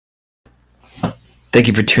Thank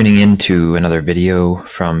you for tuning in to another video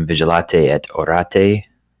from Vigilate et Orate.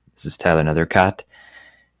 This is Tyler Nethercott,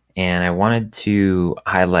 and I wanted to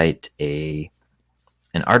highlight an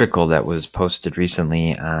article that was posted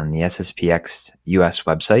recently on the SSPX US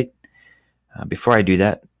website. Before I do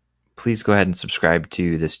that, please go ahead and subscribe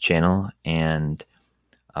to this channel and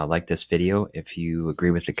like this video if you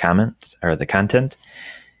agree with the comments or the content.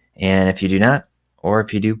 And if you do not, or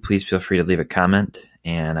if you do, please feel free to leave a comment,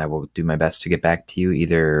 and I will do my best to get back to you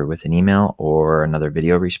either with an email or another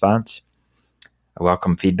video response. I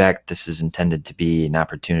welcome feedback. This is intended to be an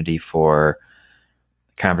opportunity for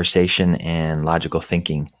conversation and logical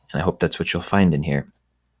thinking, and I hope that's what you'll find in here.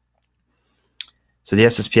 So the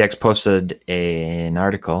SSPX posted an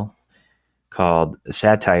article called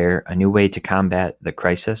Satire, A New Way to Combat the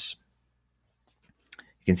Crisis.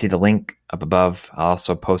 You can see the link up above. I'll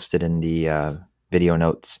also post it in the video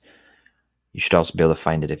notes. You should also be able to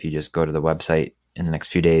find it if you just go to the website in the next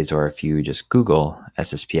few days, or if you just Google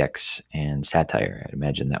SSPX and satire. I'd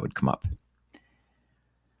imagine that would come up.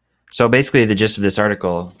 So basically the gist of this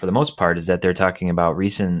article, for the most part, is that they're talking about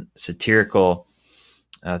recent satirical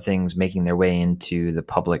things making their way into the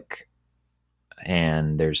public,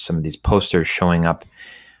 and there's some of these posters showing up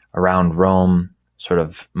around Rome, sort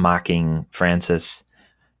of mocking Francis,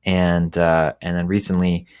 and then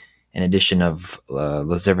recently an edition of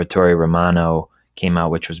L'Osservatore Romano came out,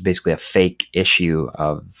 which was basically a fake issue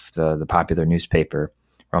of the popular newspaper,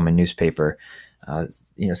 Roman newspaper,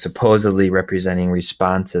 supposedly representing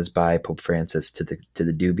responses by Pope Francis to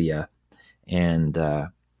the dubia, and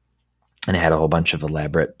it had a whole bunch of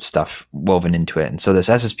elaborate stuff woven into it. And so this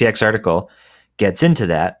SSPX article gets into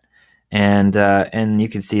that, and you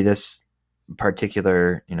can see this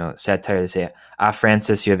particular satire. They say, "Ah,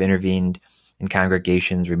 Francis, you have intervened in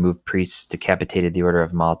congregations, removed priests, decapitated the Order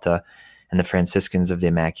of Malta and the Franciscans of the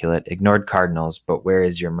Immaculate, ignored cardinals, but where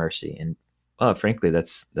is your mercy?" And well, frankly,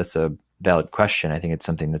 that's a valid question. I think it's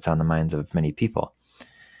something that's on the minds of many people.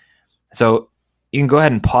 So you can go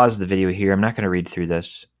ahead and pause the video here. I'm not going to read through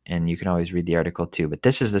this, and you can always read the article too, but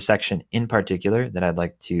this is the section in particular that I'd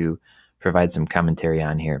like to provide some commentary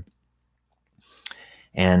on here.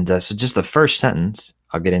 And so just the first sentence,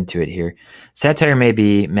 I'll get into it here. Satire may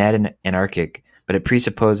be mad and anarchic, but it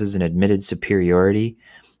presupposes an admitted superiority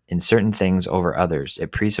in certain things over others.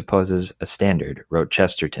 It presupposes a standard, wrote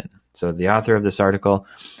Chesterton. So the author of this article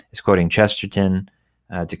is quoting Chesterton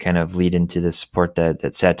to kind of lead into the support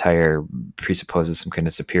that satire presupposes some kind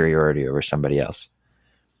of superiority over somebody else.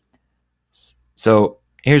 So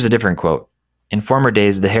here's a different quote. "In former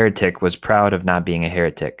days, the heretic was proud of not being a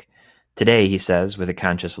heretic. Today," he says with a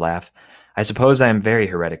conscious laugh, "I suppose I am very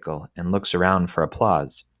heretical," and looks around for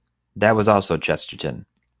applause. That was also Chesterton.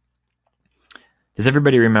 Does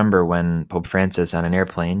everybody remember when Pope Francis on an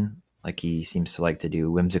airplane, like he seems to like to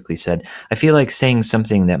do, whimsically said, "I feel like saying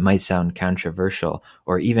something that might sound controversial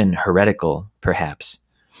or even heretical, perhaps."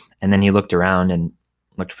 And then he looked around and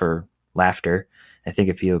looked for laughter. I think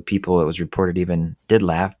a few people, it was reported, even did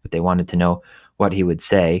laugh, but they wanted to know what he would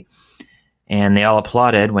say. And they all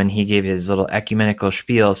applauded when he gave his little ecumenical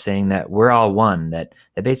spiel saying that we're all one, that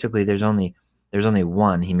basically there's only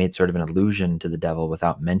one. He made sort of an allusion to the devil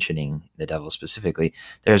without mentioning the devil specifically.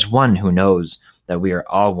 There's one who knows that we are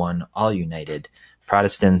all one, all united,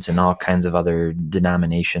 Protestants and all kinds of other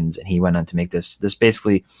denominations. And he went on to make this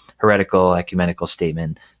basically heretical, ecumenical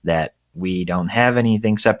statement that we don't have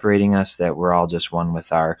anything separating us, that we're all just one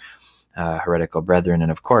with our heretical brethren.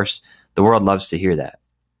 And of course, the world loves to hear that.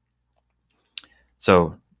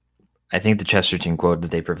 So I think the Chesterton quote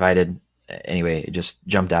that they provided, anyway, it just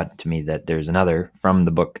jumped out to me that there's another from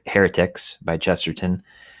the book Heretics by Chesterton,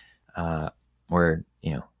 where,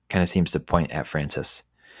 kind of seems to point at Francis.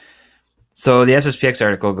 So the SSPX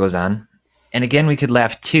article goes on, and again, we could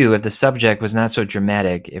laugh too if the subject was not so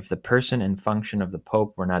dramatic, if the person and function of the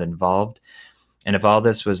Pope were not involved, and if all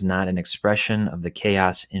this was not an expression of the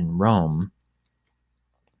chaos in Rome.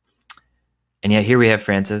 And yet here we have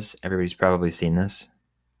Francis, everybody's probably seen this,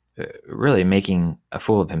 really making a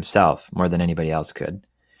fool of himself more than anybody else could.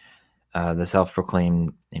 The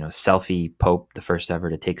self-proclaimed, selfie Pope, the first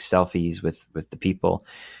ever to take selfies with the people,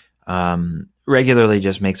 regularly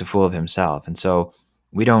just makes a fool of himself. And so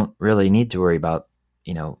we don't really need to worry about,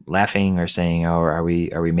 laughing or saying, "Oh, are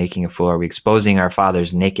we making a fool? Are we exposing our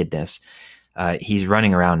Father's nakedness?" He's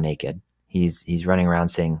running around naked. He's running around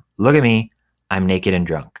saying, "Look at me, I'm naked and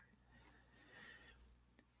drunk."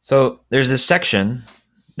 So there's this section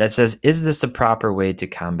that says, is this a proper way to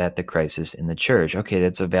combat the crisis in the church? Okay,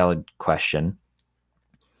 that's a valid question.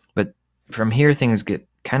 But from here, things get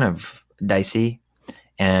kind of dicey.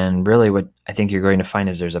 And really what I think you're going to find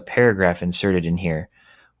is there's a paragraph inserted in here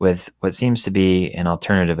with what seems to be an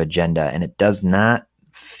alternative agenda, and it does not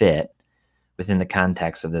fit within the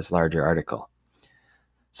context of this larger article.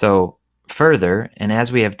 So further, and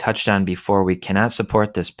as we have touched on before, we cannot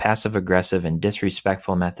support this passive-aggressive and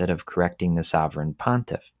disrespectful method of correcting the sovereign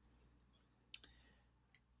pontiff.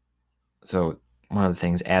 So one of the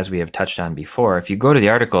things, as we have touched on before, if you go to the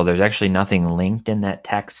article, there's actually nothing linked in that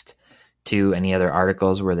text to any other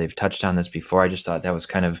articles where they've touched on this before. I just thought that was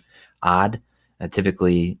kind of odd.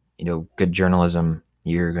 Typically, good journalism,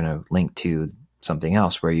 you're going to link to something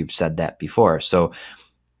else where you've said that before. So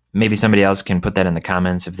maybe somebody else can put that in the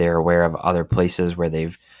comments if they're aware of other places where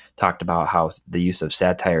they've talked about how the use of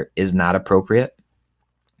satire is not appropriate.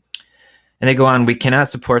 And they go on, we cannot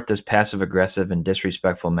support this passive-aggressive and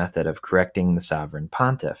disrespectful method of correcting the sovereign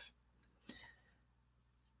pontiff.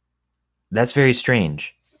 That's very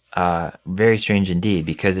strange. Very strange indeed,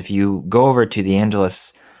 because if you go over to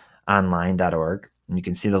theangelusonline.org, and you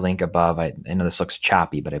can see the link above. I know this looks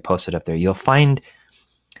choppy, but I posted up there. You'll find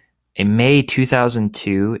a May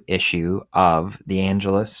 2002 issue of the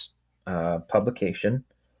Angelus publication,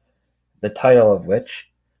 the title of which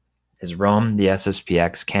is Rome, the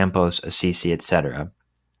SSPX, Campos, Assisi, etc.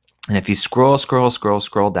 And if you scroll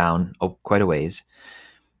down quite a ways,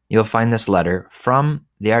 you'll find this letter from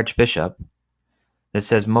the Archbishop that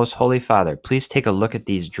says, Most Holy Father, please take a look at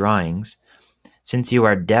these drawings, since you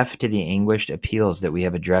are deaf to the anguished appeals that we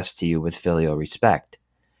have addressed to you with filial respect.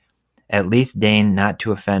 At least deign not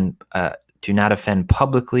to offend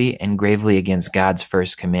publicly and gravely against God's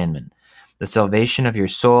first commandment. The salvation of your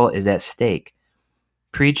soul is at stake.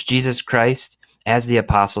 Preach Jesus Christ as the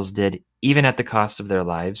apostles did, even at the cost of their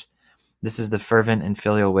lives. This is the fervent and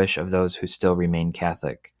filial wish of those who still remain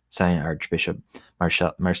Catholic. Signed, Archbishop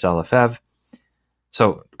Marcel Lefebvre.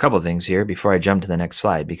 So a couple of things here before I jump to the next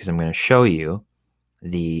slide, because I'm going to show you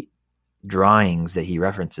the drawings that he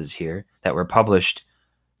references here that were published,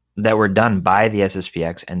 that were done by the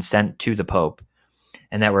SSPX and sent to the Pope,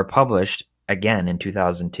 and that were published again in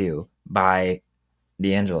 2002 by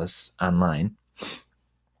the Angelus Online.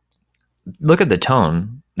 Look at the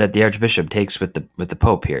tone that the Archbishop takes with the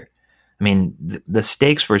Pope here. I mean, the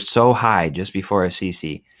stakes were so high just before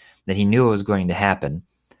Assisi that he knew it was going to happen,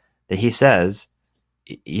 that he says,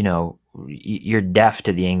 you're deaf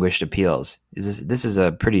to the anguished appeals. This is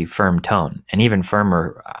a pretty firm tone, and even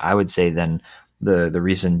firmer, I would say, than the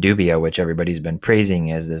recent dubia, which everybody's been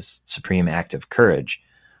praising as this supreme act of courage.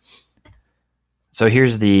 So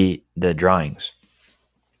here's the drawings.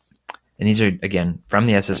 And these are, again, from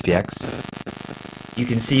the SSPX. You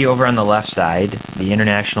can see over on the left side, the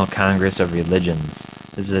International Congress of Religions.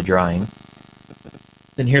 This is a drawing.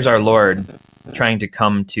 Then here's our Lord trying to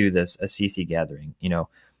come to this Assisi gathering,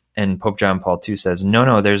 and Pope John Paul II says,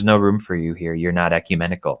 no, there's no room for you here. You're not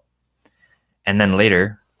ecumenical. And then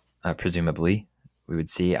later, presumably, we would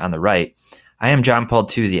see on the right, I am John Paul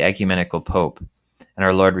II, the ecumenical Pope. And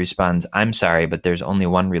our Lord responds, I'm sorry, but there's only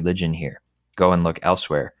one religion here. Go and look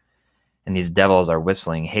elsewhere. And these devils are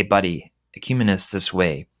whistling, hey, buddy, ecumenists this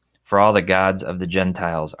way, for all the gods of the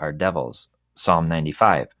Gentiles are devils. Psalm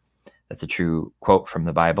 95. That's a true quote from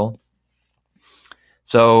the Bible.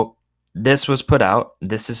 So this was put out.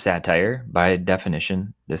 This is satire. By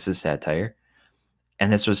definition, this is satire.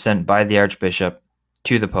 And this was sent by the Archbishop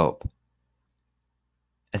to the Pope.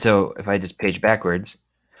 And so if I just page backwards,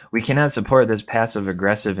 we cannot support this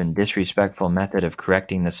passive-aggressive and disrespectful method of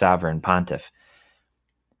correcting the sovereign pontiff.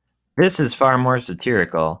 This is far more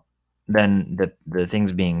satirical than the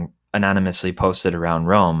things being anonymously posted around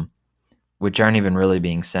Rome, which aren't even really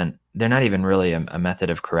being sent. They're not even really a method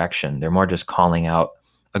of correction. They're more just calling out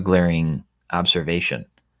a glaring observation.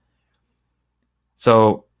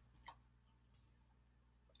 So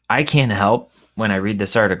I can't help when I read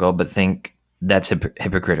this article but think that's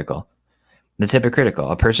hypocritical. That's hypocritical.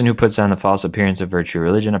 A person who puts on a false appearance of virtue or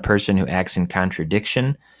religion, a person who acts in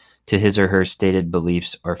contradiction to his or her stated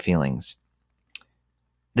beliefs or feelings.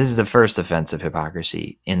 This is the first offense of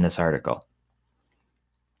hypocrisy in this article.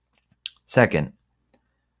 Second,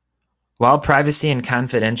 while privacy and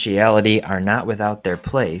confidentiality are not without their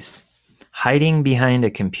place, hiding behind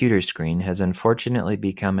a computer screen has unfortunately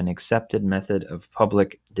become an accepted method of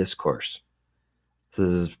public discourse. So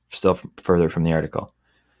this is still further from the article.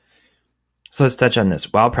 So let's touch on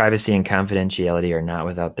this. While privacy and confidentiality are not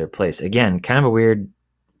without their place. Again, kind of a weird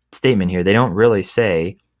statement here. They don't really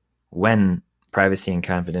say when privacy and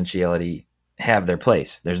confidentiality have their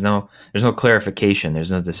place. There's no clarification.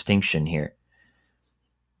 There's no distinction here.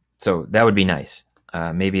 So that would be nice.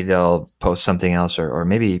 Maybe they'll post something else, or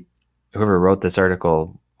maybe whoever wrote this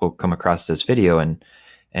article will come across this video and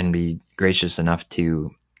and be gracious enough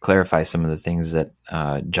to clarify some of the things that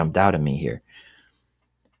jumped out at me here.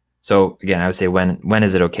 So again, I would say when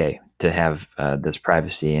is it okay to have this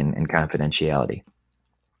privacy and confidentiality?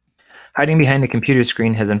 Hiding behind a computer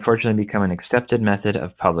screen has unfortunately become an accepted method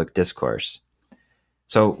of public discourse.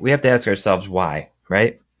 So we have to ask ourselves why,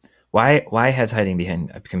 right? Why has hiding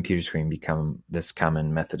behind a computer screen become this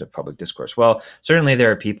common method of public discourse? Well, certainly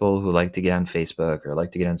there are people who like to get on Facebook or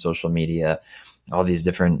like to get on social media, all these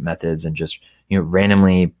different methods, and just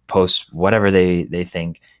randomly post whatever they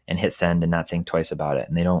think and hit send and not think twice about it.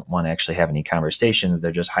 And they don't want to actually have any conversations.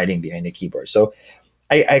 They're just hiding behind a keyboard. So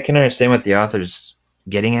I can understand what the author's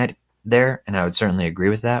getting at there, and I would certainly agree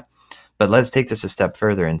with that. But let's take this a step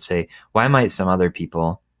further and say, why might some other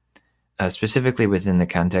people, specifically within the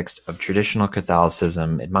context of traditional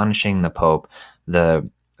Catholicism, admonishing the Pope, the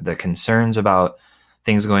concerns about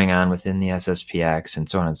things going on within the SSPX and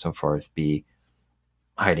so on and so forth, be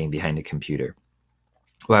hiding behind a computer?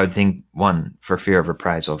 Well, I would think, one, for fear of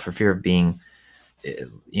reprisal, for fear of being,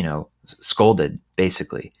 scolded,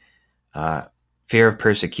 basically. Fear of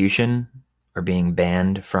persecution or being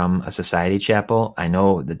banned from a society chapel. I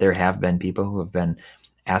know that there have been people who have been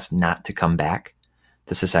asked not to come back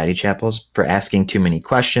to society chapels for asking too many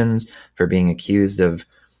questions, for being accused of,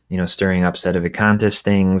 stirring up sedevacantist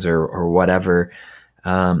things or whatever,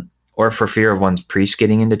 or for fear of one's priest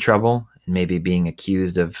getting into trouble and maybe being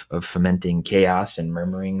accused of fomenting chaos and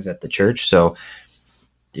murmurings at the church. So,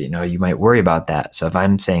 you might worry about that. So if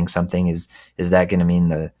I'm saying something, is that going to mean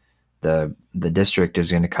the district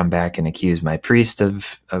is going to come back and accuse my priest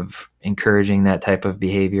of encouraging that type of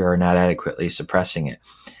behavior or not adequately suppressing it?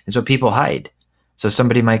 And so people hide. So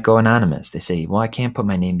somebody might go anonymous. They say, well, I can't put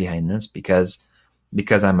my name behind this because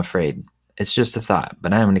I'm afraid. It's just a thought,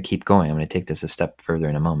 but I'm going to keep going. I'm going to take this a step further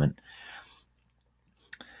in a moment.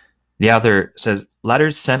 The author says,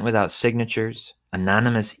 letters sent without signatures,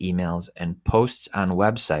 anonymous emails, and posts on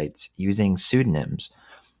websites using pseudonyms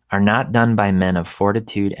are not done by men of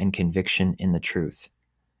fortitude and conviction in the truth.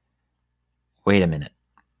 Wait a minute.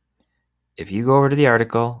 If you go over to the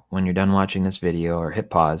article when you're done watching this video, or hit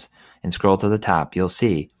pause and scroll to the top, you'll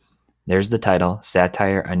see there's the title,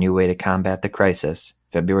 Satire, A New Way to Combat the Crisis,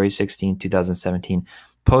 February 16, 2017,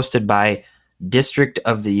 posted by District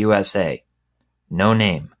of the USA. No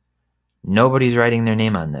name. Nobody's writing their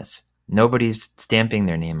name on this. Nobody's stamping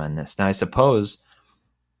their name on this. Now, I suppose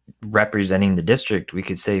representing the district, we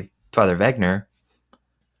could say Father Wagner.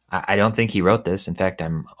 I don't think he wrote this. In fact,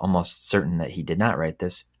 I'm almost certain that he did not write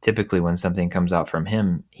this. Typically, when something comes out from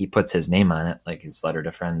him, he puts his name on it, like his letter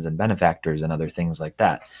to friends and benefactors and other things like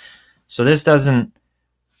that. So this doesn't,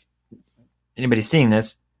 anybody seeing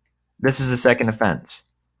this is the second offense,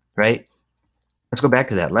 right? Let's go back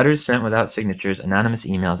to that. Letters sent without signatures, anonymous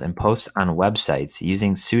emails, and posts on websites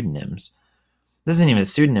using pseudonyms. This isn't even a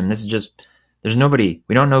pseudonym. This is just, there's nobody,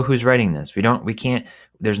 we don't know who's writing this. We can't,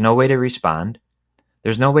 there's no way to respond.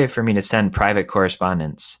 There's no way for me to send private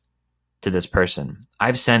correspondence to this person.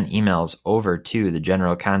 I've sent emails over to the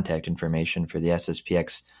general contact information for the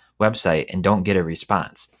SSPX website and don't get a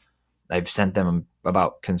response. I've sent them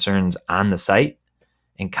about concerns on the site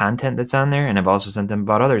and content that's on there, and I've also sent them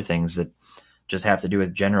about other things that just have to do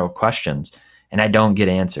with general questions, and I don't get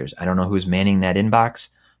answers. I don't know who's manning that inbox,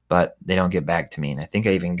 but they don't get back to me. And I think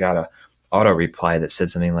I even got a auto reply that said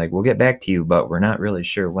something like, we'll get back to you, but we're not really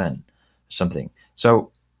sure when, something.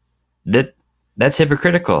 So that's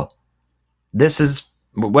hypocritical. This is,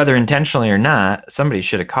 whether intentionally or not, somebody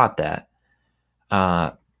should have caught that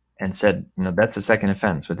and said, that's a second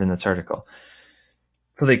offense within this article.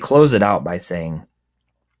 So they close it out by saying,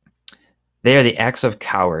 they are the acts of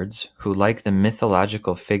cowards who, like the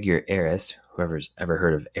mythological figure Eris, whoever's ever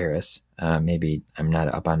heard of Eris, maybe I'm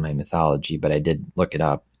not up on my mythology, but I did look it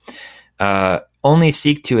up, only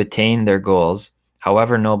seek to attain their goals,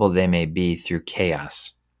 however noble they may be, through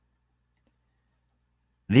chaos.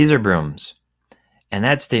 These are brooms. And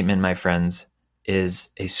that statement, my friends, is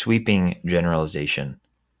a sweeping generalization,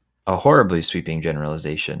 a horribly sweeping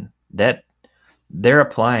generalization, that they're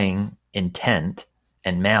applying intent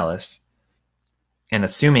and malice and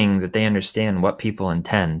assuming that they understand what people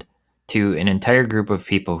intend to an entire group of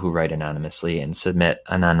people who write anonymously and submit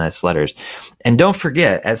anonymous letters. And don't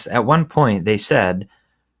forget, as at one point they said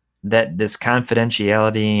that this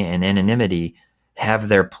confidentiality and anonymity have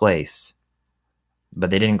their place, but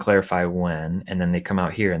they didn't clarify when. And then they come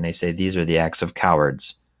out here and they say these are the acts of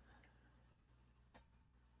cowards.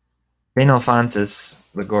 St. Alphonsus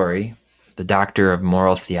Liguori, the doctor of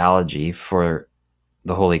moral theology for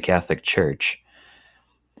the Holy Catholic Church,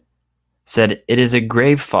 said, it is a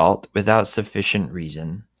grave fault without sufficient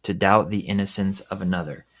reason to doubt the innocence of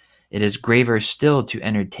another. It is graver still to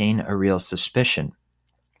entertain a real suspicion.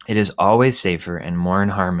 It is always safer and more in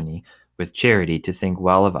harmony with charity to think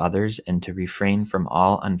well of others and to refrain from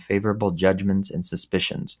all unfavorable judgments and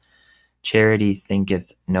suspicions. Charity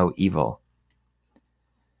thinketh no evil.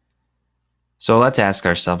 So let's ask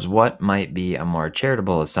ourselves, what might be a more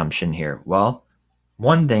charitable assumption here? Well,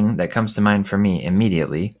 one thing that comes to mind for me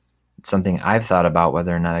immediately, it's something I've thought about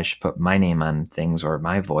whether or not I should put my name on things or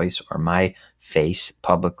my voice or my face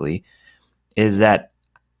publicly, is that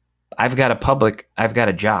I've got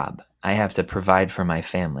a job. I have to provide for my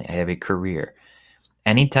family. I have a career.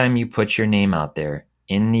 Anytime you put your name out there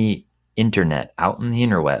in the internet, out in the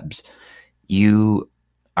interwebs, you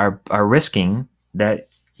are risking that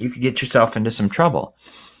you could get yourself into some trouble.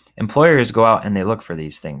 Employers go out and they look for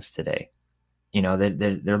these things today. You know,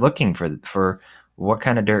 they're looking for what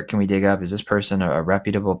kind of dirt can we dig up? Is this person a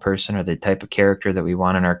reputable person or the type of character that we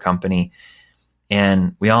want in our company?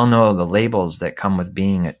 And we all know the labels that come with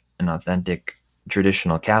being an authentic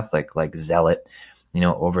traditional Catholic, like zealot,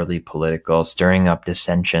 overly political, stirring up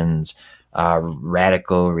dissensions,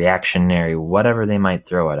 radical, reactionary, whatever they might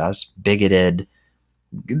throw at us, bigoted.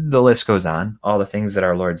 The list goes on. All the things that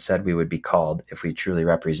our Lord said we would be called if we truly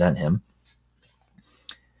represent him.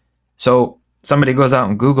 So somebody goes out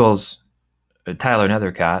and Googles Tyler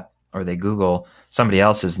Nethercott, or they Google somebody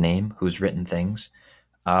else's name who's written things.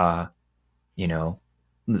 Let's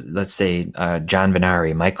say John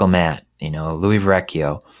Venari, Michael Matt, Louis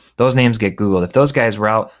Verrecchio. Those names get Googled. If those guys were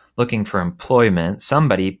out looking for employment,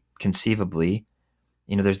 somebody conceivably,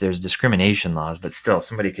 there's discrimination laws, but still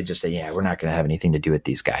somebody could just say, yeah, we're not going to have anything to do with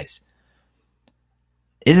these guys.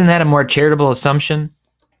 Isn't that a more charitable assumption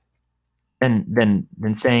than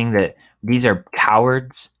saying that these are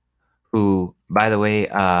cowards who, by the way,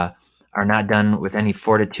 are not done with any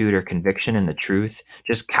fortitude or conviction in the truth,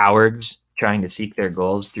 just cowards trying to seek their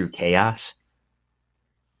goals through chaos?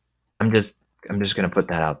 I'm just going to put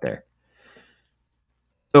that out there.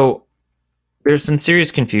 So there's some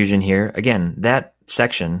serious confusion here. Again, that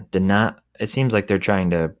section did not, it seems like they're trying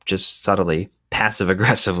to just subtly, passive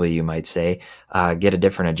aggressively, you might say, get a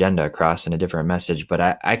different agenda across and a different message. But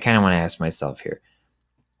I kind of want to ask myself here.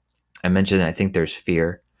 I mentioned I think there's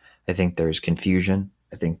fear. I think there's confusion.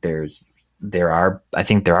 I think there are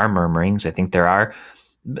murmurings. I think there are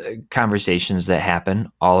conversations that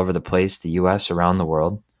happen all over the place, the U.S., around the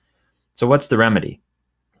world. So what's the remedy?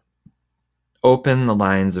 Open the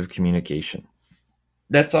lines of communication.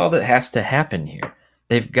 That's all that has to happen here.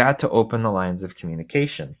 They've got to open the lines of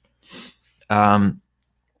communication.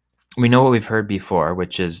 We know what we've heard before,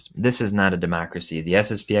 which is this is not a democracy. The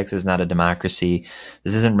SSPX is not a democracy.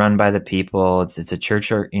 This isn't run by the people. It's a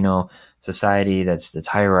church or society that's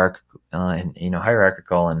hierarchical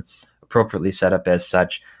and appropriately set up as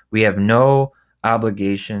such. We have no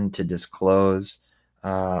obligation to disclose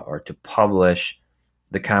or to publish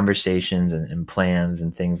the conversations and plans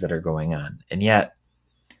and things that are going on. And yet,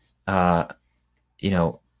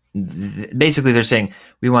 basically they're saying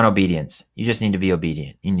we want obedience. You just need to be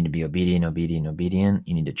obedient. You need to be obedient.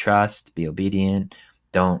 You need to trust, be obedient.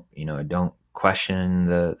 Don't question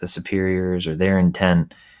the superiors or their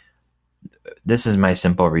intent. This is my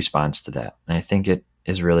simple response to that. And I think it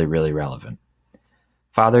is really, really relevant.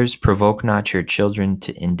 Fathers, provoke not your children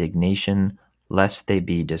to indignation, lest they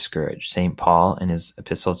be discouraged. St. Paul in his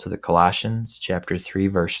epistle to the Colossians, chapter 3,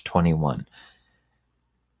 verse 21.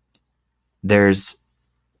 There's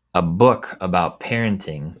a book about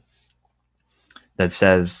parenting that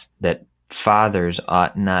says that fathers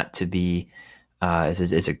ought not to be,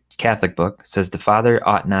 it's a Catholic book, it says the father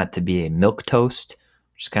ought not to be a milquetoast,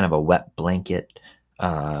 which is kind of a wet blanket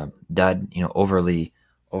dud, overly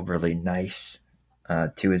nice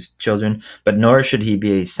to his children, but nor should he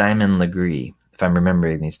be a Simon Legree, if I'm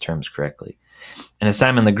remembering these terms correctly. And a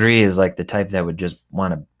Simon Legree is like the type that would just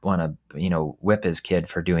want to whip his kid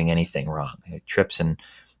for doing anything wrong. He trips and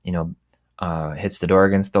hits the door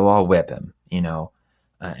against the wall, whip him,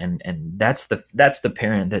 and that's the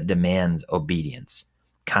parent that demands obedience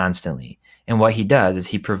constantly. And what he does is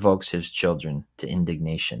he provokes his children to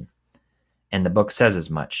indignation. And the book says as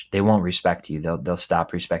much. They won't respect you. They'll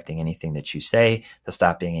stop respecting anything that you say. They'll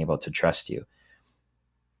stop being able to trust you.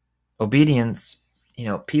 Obedience,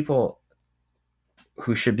 people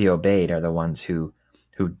who should be obeyed are the ones who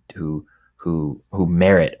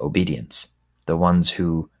merit obedience. The ones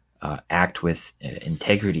who act with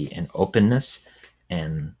integrity and openness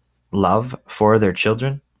and love for their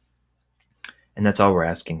children. And that's all we're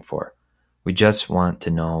asking for. We just want to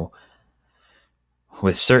know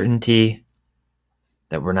with certainty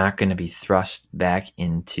that we're not going to be thrust back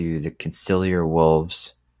into the conciliar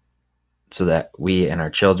wolves so that we and our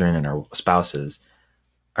children and our spouses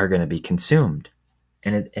are going to be consumed.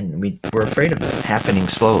 We're afraid of it happening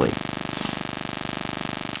slowly.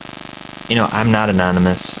 I'm not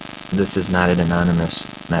anonymous. This is not an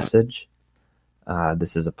anonymous message.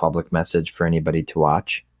 This is a public message for anybody to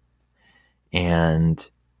watch. And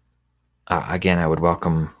again, I would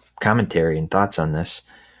welcome commentary and thoughts on this.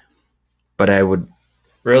 But I would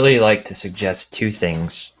really like to suggest two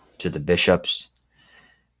things to the bishops.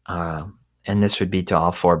 And this would be to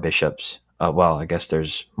all four bishops. Well, I guess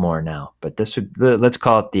there's more now. But let's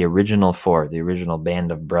call it the original four, the original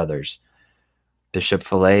band of brothers. Bishop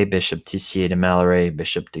Fillet, Bishop Tissier de Mallory,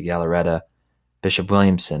 Bishop de Galaretta, Bishop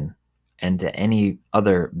Williamson, and to any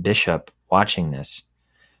other bishop watching this,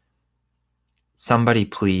 somebody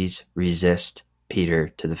please resist Peter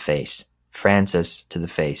to the face, Francis to the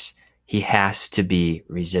face. He has to be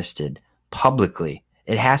resisted publicly.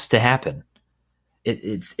 It has to happen.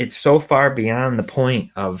 It's so far beyond the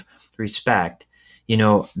point of respect.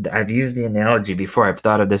 I've used the analogy before. I've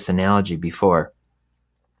thought of this analogy before.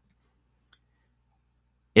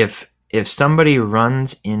 If somebody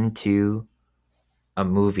runs into a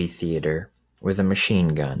movie theater with a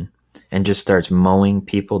machine gun and just starts mowing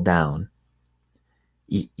people down,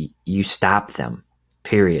 you stop them,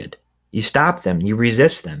 period. You stop them. You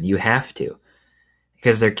resist them. You have to,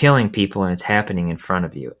 because they're killing people and it's happening in front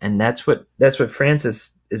of you. And that's what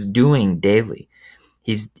Francis is doing daily.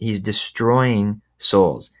 He's destroying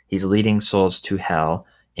souls. He's leading souls to hell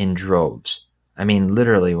in droves. I mean,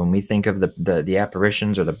 literally, when we think of the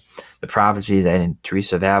apparitions or the prophecies in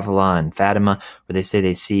Teresa of Avila and Fatima, where they say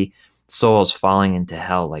they see souls falling into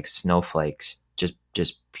hell like snowflakes, just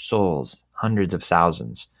souls, hundreds of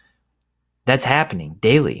thousands. That's happening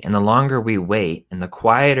daily. And the longer we wait and the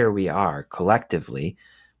quieter we are collectively,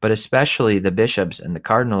 but especially the bishops and the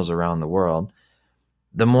cardinals around the world,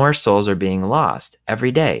 the more souls are being lost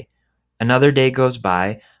every day. Another day goes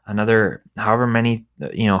by, another however many,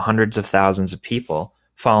 hundreds of thousands of people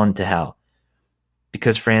fall into hell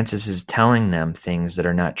because Francis is telling them things that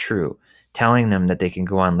are not true, telling them that they can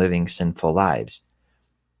go on living sinful lives.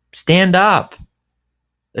 Stand up.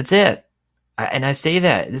 That's it. And I say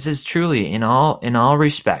that this is truly in all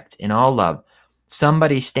respect, in all love.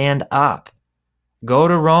 Somebody stand up. Go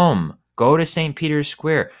to Rome. Go to St. Peter's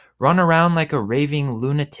Square. Run around like a raving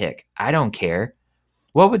lunatic. I don't care.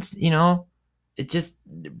 What would, it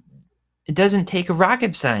doesn't take a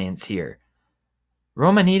rocket science here.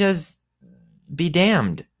 Romanitas be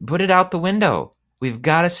damned. Put it out the window. We've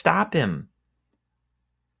got to stop him.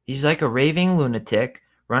 He's like a raving lunatic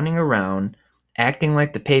running around, acting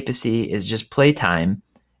like the papacy is just playtime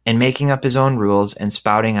and making up his own rules and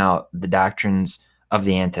spouting out the doctrines of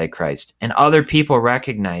the Antichrist. And other people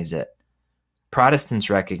recognize it. Protestants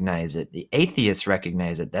recognize it. The atheists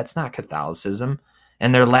recognize it. That's not Catholicism.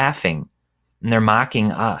 And they're laughing and they're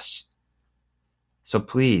mocking us. So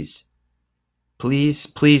please, please,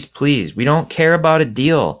 please, please, we don't care about a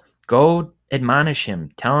deal. Go admonish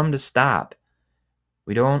him. Tell him to stop.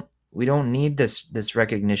 We don't need this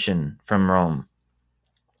recognition from Rome.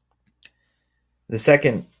 The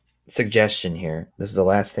second suggestion here, this is the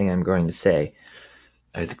last thing I'm going to say,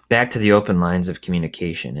 is back to the open lines of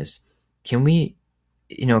communication, is can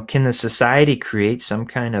the society create some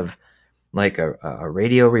kind of like a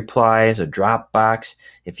radio replies, a drop box?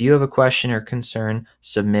 If you have a question or concern,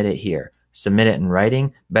 submit it here. Submit it in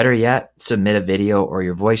writing. Better yet, submit a video or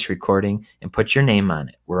your voice recording and put your name on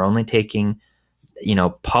it. We're only taking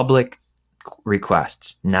public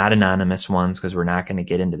requests, not anonymous ones, because we're not going to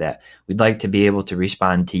get into that. We'd like to be able to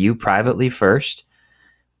respond to you privately first,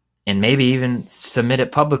 and maybe even submit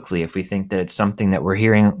it publicly if we think that it's something that we're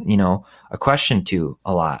hearing, a question to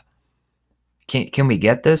a lot. Can we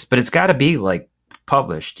get this? But it's got to be like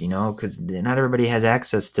published, because not everybody has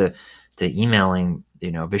access to emailing,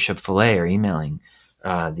 Bishop Fillet or emailing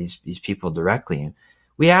these people directly.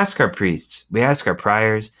 We ask our priests, we ask our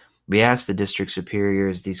priors, we ask the district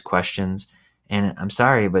superiors these questions, and I'm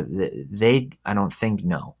sorry, but I don't think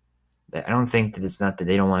know. I don't think that it's not that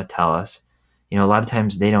they don't want to tell us. A lot of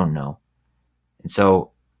times they don't know. And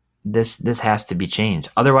so this has to be changed.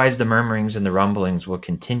 Otherwise, the murmurings and the rumblings will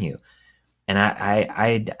continue. And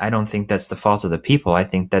I don't think that's the fault of the people. I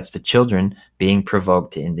think that's the children being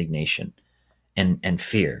provoked to indignation and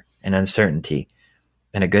fear and uncertainty.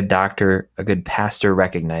 And a good doctor, a good pastor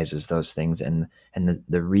recognizes those things and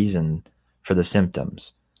the reason for the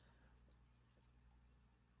symptoms.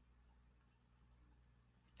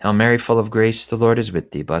 Hail Mary, full of grace, the Lord is with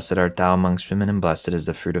thee. Blessed art thou amongst women, and blessed is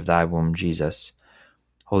the fruit of thy womb, Jesus.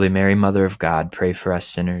 Holy Mary, Mother of God, pray for us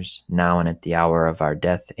sinners, now and at the hour of our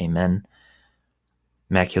death. Amen.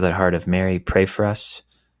 Immaculate Heart of Mary, pray for us.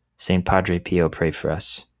 Saint Padre Pio, pray for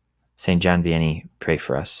us. Saint John Vianney, pray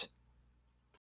for us.